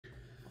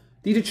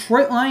The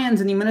Detroit Lions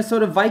and the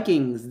Minnesota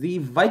Vikings. The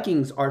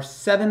Vikings are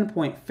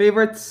 7-point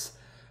favorites.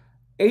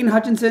 Aiden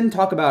Hutchinson,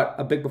 talk about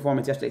a big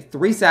performance yesterday.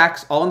 3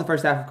 sacks, all in the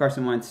first half of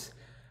Carson Wentz.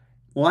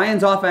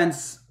 Lions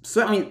offense,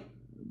 so, I mean,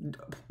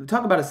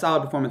 talk about a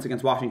solid performance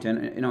against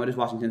Washington. You know, it is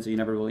Washington, so you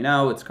never really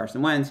know. It's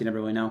Carson Wentz, you never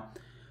really know.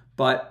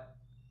 But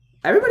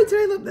everybody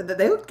today,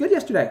 they looked good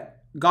yesterday.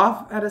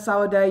 Goff had a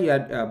solid day. You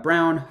had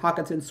Brown,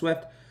 Hockenson,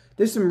 Swift.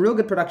 There's some real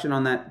good production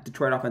on that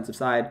Detroit offensive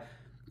side.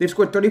 They've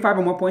scored 35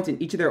 or more points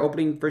in each of their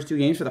opening first 2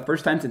 games for the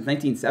first time since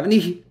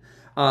 1970.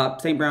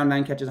 St. Brown,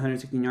 9 catches,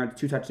 116 yards,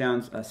 2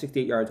 touchdowns,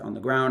 68 yards on the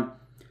ground.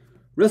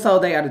 Real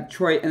solid day out of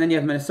Detroit. And then you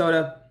have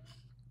Minnesota,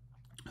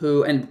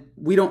 who, and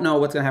we don't know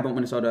what's going to happen with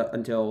Minnesota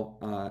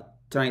until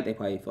tonight. They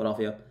play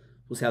Philadelphia.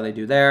 We'll see how they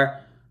do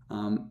there.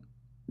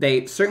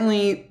 They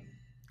certainly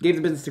gave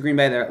the business to Green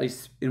Bay there, at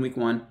least in week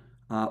 1.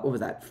 What was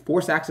that?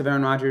 4 sacks of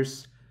Aaron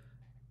Rodgers.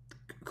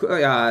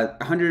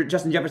 100.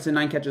 Justin Jefferson,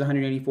 9 catches,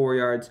 184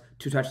 yards,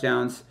 2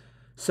 touchdowns.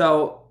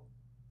 So,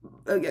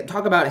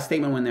 talk about a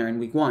statement win there in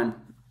week 1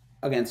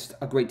 against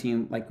a great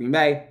team like Green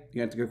Bay.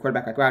 You have a good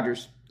quarterback like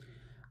Rodgers.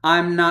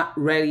 I'm not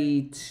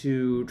ready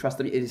to trust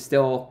them. It is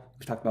still,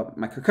 we've talked about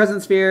my Kirk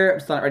Cousins fear. I'm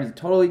still not ready to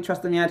totally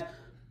trust them yet.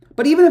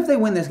 But even if they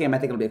win this game, I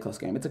think it'll be a close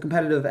game. It's a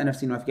competitive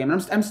NFC North game.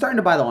 And I'm starting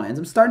to buy the Lions.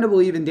 I'm starting to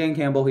believe in Dan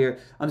Campbell here.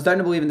 I'm starting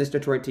to believe in this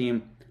Detroit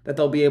team that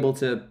they'll be able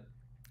to,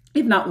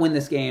 if not win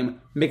this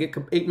game, make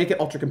it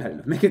ultra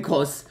competitive, make it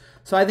close.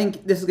 So I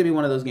think this is going to be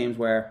one of those games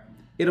where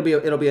it'll be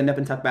a nip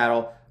and tuck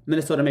battle.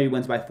 Minnesota maybe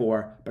wins by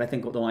 4, but I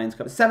think the Lions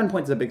cover. 7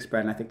 points is a big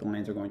spread, and I think the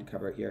Lions are going to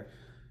cover it here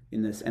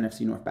in this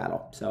NFC North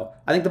battle. So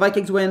I think the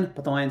Vikings win,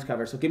 but the Lions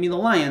cover. So give me the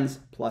Lions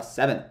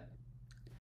 +7.